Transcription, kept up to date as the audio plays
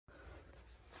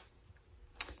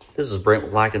This is Brent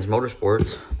with Lykins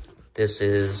Motorsports. This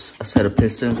is a set of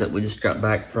pistons that we just got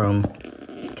back from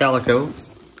Calico.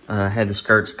 Had the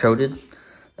skirts coated.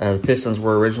 The pistons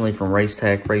were originally from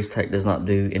Racetec. Racetec does not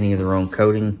do any of their own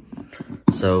coating.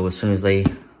 So as soon as they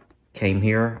came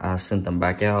here, I sent them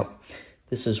back out.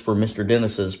 This is for Mr.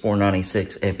 Dennis's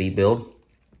 496 FE build.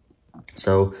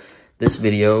 So this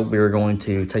video, we're going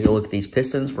to take a look at these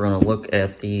pistons. We're going to look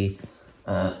at the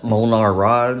Molnar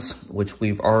rods, which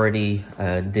we've already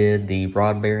did the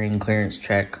rod bearing clearance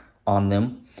check on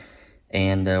them.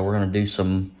 And we're going to do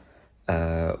some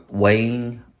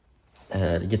weighing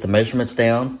to get the measurements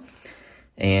down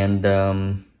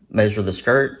and measure the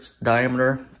skirt's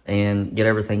diameter and get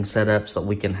everything set up so that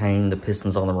we can hang the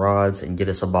pistons on the rods and get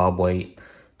us a bob weight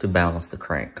to balance the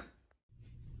crank.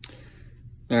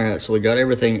 Alright, so we got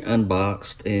everything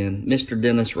unboxed, and Mr.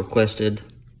 Dennis requested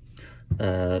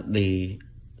the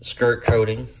skirt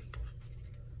coating,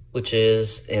 which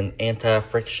is an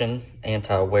anti-friction,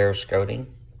 anti-wear coating.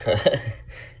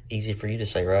 Easy for you to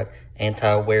say, right?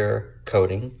 Anti-wear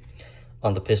coating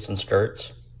on the piston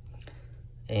skirts.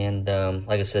 And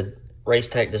like I said,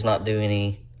 Racetec does not do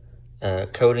any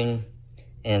coating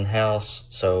in-house,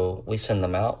 so we send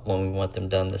them out when we want them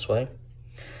done this way.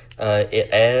 It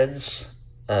adds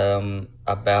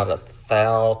about a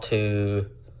thou to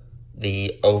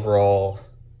the overall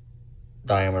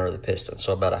diameter of the piston,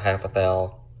 so about a half a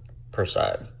thou per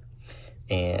side.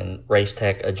 And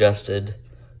Racetec adjusted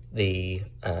the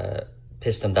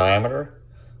piston diameter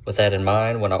with that in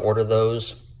mind. When I ordered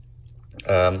those,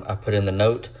 I put in the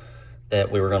note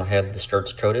that we were going to have the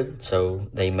skirts coated, so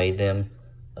they made them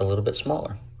a little bit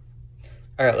smaller.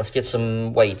 All right, let's get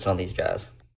some weights on these guys.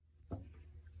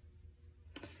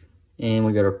 And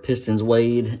we got our pistons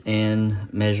weighed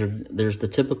and measured. There's the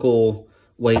typical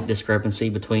weight discrepancy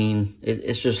between,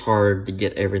 it's just hard to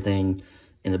get everything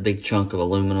in a big chunk of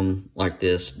aluminum like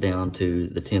this down to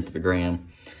the 1/10 of a gram.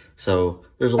 So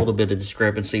there's a little bit of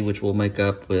discrepancy, which we'll make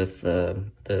up with the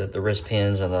wrist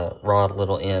pins and the rod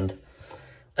little end.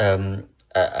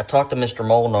 I talked to Mr.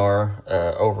 Molnar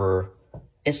over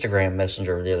Instagram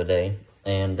Messenger the other day,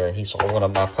 and he saw one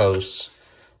of my posts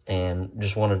and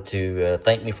just wanted to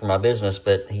thank me for my business.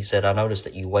 But he said, I noticed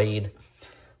that you weighed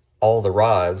all the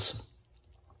rods.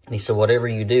 And he said, whatever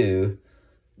you do,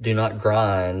 do not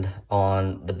grind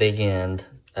on the big end,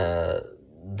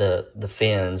 the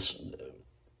fins,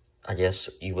 I guess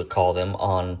you would call them,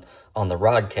 on the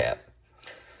rod cap.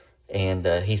 And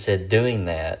he said doing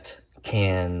that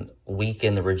can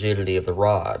weaken the rigidity of the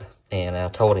rod. And I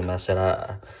told him, I said,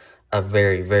 I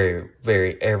very, very,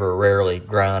 very rarely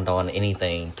grind on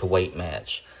anything to weight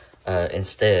match.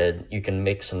 Instead, you can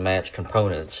mix and match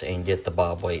components and get the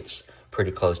bob weights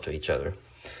pretty close to each other.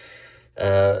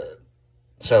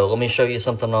 So let me show you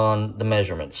something on the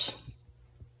measurements.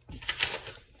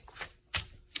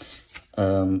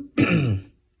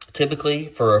 Typically,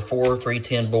 for a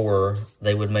 4-310 bore,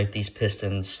 they would make these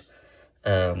pistons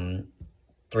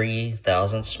 3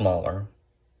 thousandths smaller.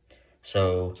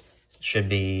 So should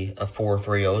be a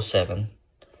 4-307.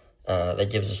 That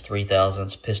gives us 3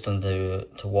 thousandths piston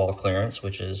to wall clearance,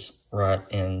 which is right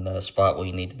in the spot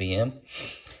we need to be in.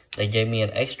 They gave me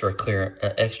an extra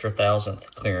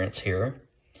thousandth clearance here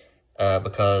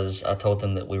because I told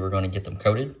them that we were going to get them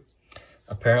coated.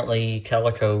 Apparently,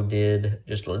 Calico did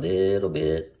just a little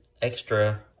bit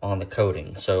extra on the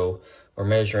coating, so we're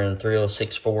measuring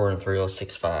 3064 and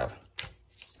 3065.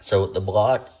 So the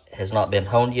block has not been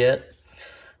honed yet.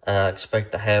 I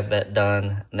expect to have that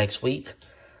done next week.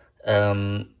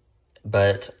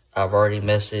 But I've already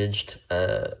messaged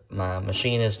my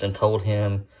machinist and told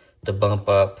him to bump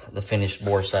up the finished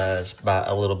bore size by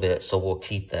a little bit, so we'll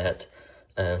keep that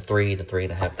 3 to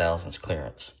 3.5 thousandths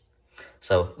clearance.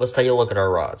 So let's take a look at our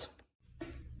rods.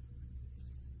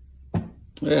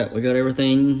 Yeah, we got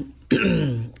everything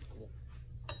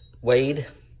weighed.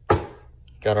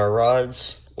 Got our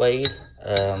rods weighed.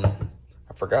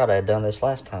 I forgot I had done this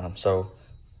last time, so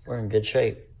we're in good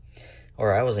shape.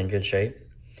 Or I was in good shape.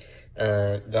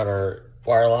 Got our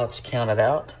wire locks counted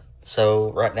out.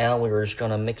 So right now we were just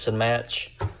going to mix and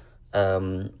match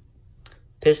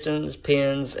pistons,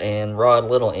 pins, and rod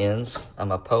little ends.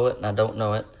 I'm a poet and I don't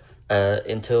know it.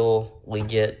 Until we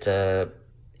get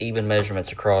even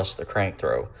measurements across the crank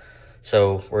throw.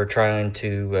 So we're trying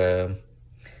to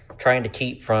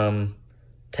keep from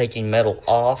taking metal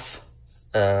off,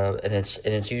 and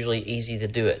it's usually easy to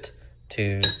do it,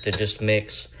 to just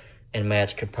mix and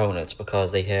match components,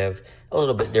 because they have a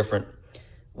little bit different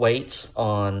weights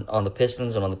on the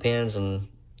pistons and on the pins and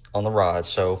on the rods.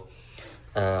 So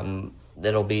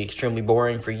that'll be extremely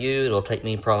boring for you. It'll take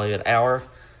me probably an hour.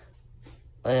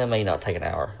 it may not take an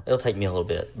hour. It'll take me a little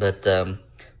bit, but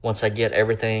once I get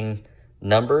everything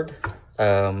numbered,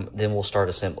 then we'll start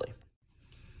assembly.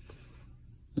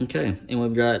 Okay, and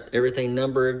we've got everything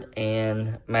numbered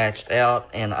and matched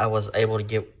out, and I was able to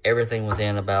get everything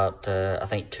within about, I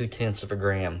think, 0.2 of a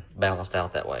gram balanced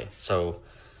out that way. So,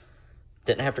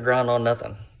 didn't have to grind on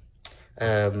nothing.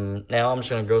 Now I'm just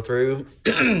going to go through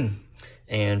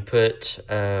and put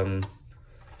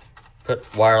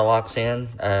wire locks in.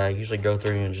 Usually go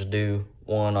through and just do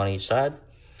one on each side,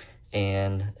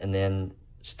 and then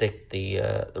stick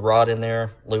the rod in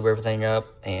there, lube everything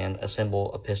up, and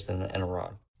assemble a piston and a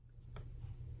rod.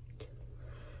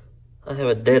 I have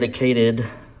a dedicated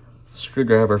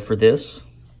screwdriver for this,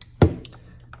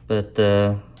 but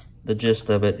the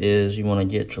gist of it is you want to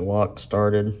get your lock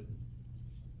started,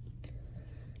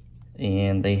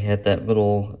 and they had that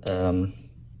little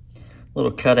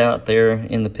little cutout there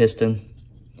in the piston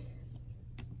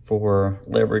for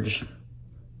leverage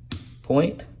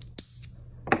point,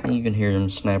 and you can hear them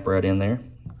snap right in there.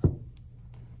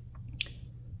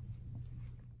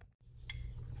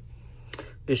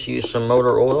 Just use some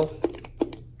motor oil,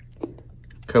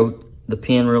 coat the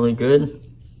pin really good,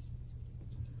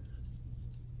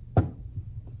 a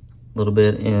little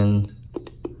bit in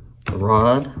the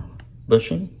rod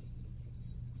bushing,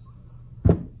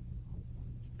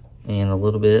 and a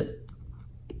little bit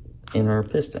in our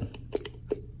piston.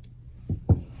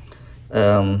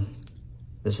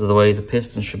 This is the way the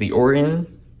piston should be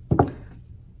oriented.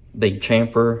 Big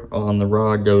chamfer on the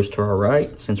rod goes to our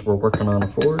right since we're working on a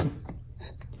Ford.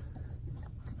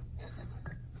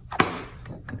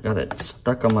 Got it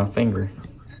stuck on my finger.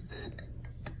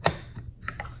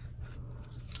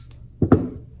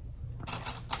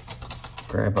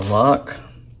 Grab a lock.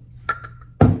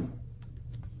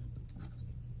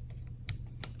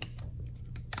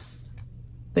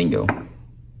 Bingo.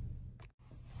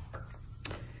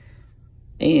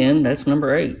 And that's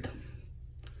number 8.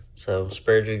 So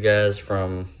spared you guys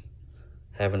from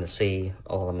having to see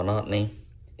all the monotony.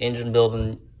 Engine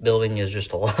building is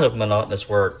just a lot of monotonous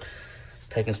work.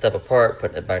 Taking stuff apart,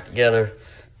 putting it back together,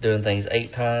 doing things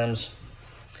 8 times.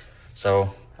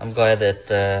 So I'm glad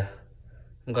that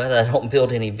I don't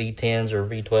build any V10s or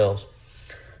V12s.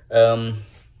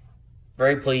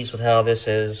 Very pleased with how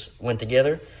this went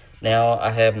together. Now I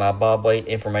have my bob weight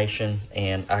information,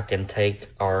 and I can take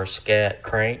our scat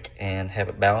crank and have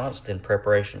it balanced in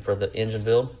preparation for the engine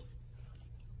build.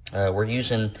 We're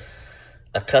using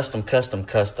a custom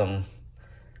camshaft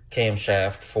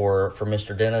for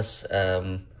Mr. Dennis.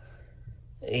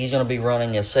 He's going to be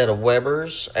running a set of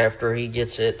Webers after he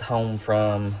gets it home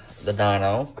from the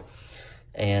dyno.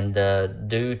 And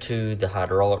due to the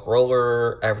hydraulic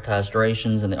roller, advertised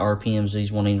durations, and the RPMs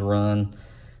he's wanting to run,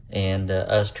 and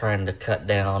us trying to cut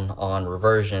down on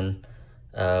reversion,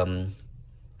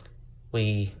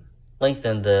 we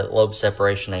lengthened the lobe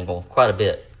separation angle quite a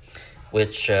bit,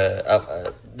 which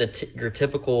your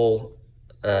typical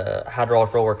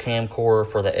hydraulic roller cam core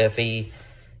for the FE,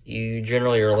 you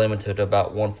generally are limited to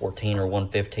about 114 or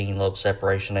 115 lobe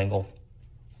separation angle.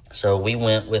 So we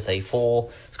went with a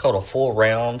it's called a full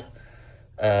round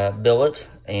billet,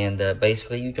 and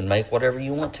basically you can make whatever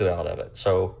you want to out of it.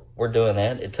 So we're doing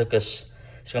that. It's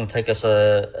going to take us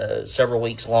several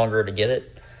weeks longer to get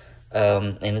it,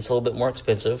 and it's a little bit more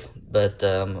expensive, but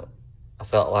I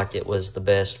felt like it was the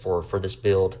best for this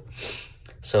build.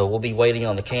 So we'll be waiting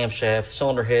on the camshaft.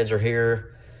 Cylinder heads are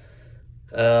here.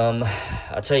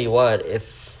 I tell you what,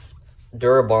 if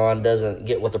Durabond doesn't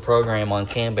get with the program on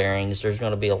cam bearings, there's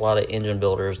going to be a lot of engine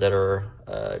builders that are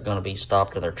going to be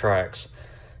stopped in their tracks.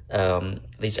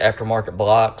 These aftermarket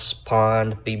blocks,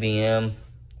 Pond, BBM,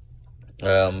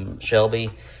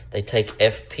 Shelby, they take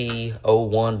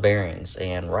FP01 bearings,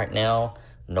 and right now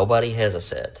nobody has a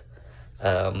set.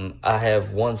 I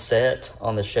have one set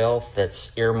on the shelf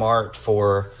that's earmarked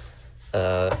for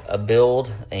a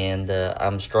build, and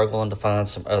I'm struggling to find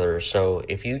some others. So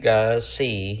if you guys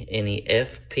see any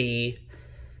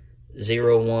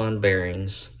FP01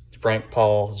 bearings, Frank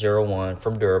Paul 01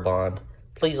 from Durabond,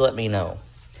 please let me know,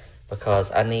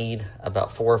 because I need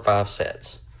about 4 or 5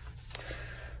 sets.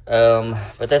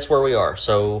 But that's where we are.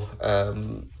 So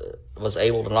was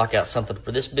able to knock out something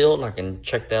for this build. I can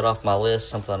check that off my list,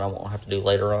 something I won't have to do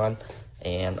later on,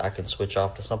 and I can switch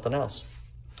off to something else.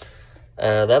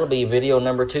 That'll be video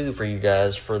number 2 for you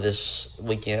guys for this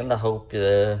weekend. I hope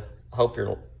you're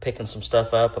picking some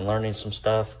stuff up and learning some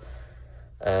stuff.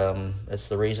 That's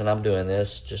the reason I'm doing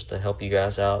this, just to help you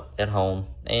guys out at home.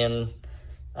 And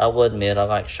I will admit, I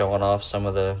like showing off some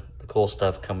of the cool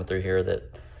stuff coming through here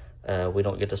that we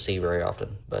don't get to see very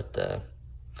often. But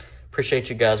Appreciate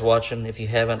you guys watching. If you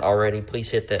haven't already, please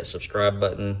hit that subscribe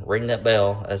button, ring that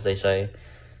bell, as they say.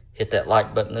 Hit that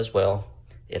like button as well.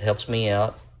 It helps me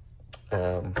out,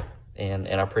 and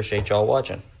I appreciate y'all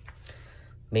watching.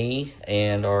 Me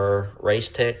and our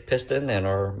Racetec piston and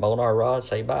our Monar rod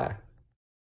say bye.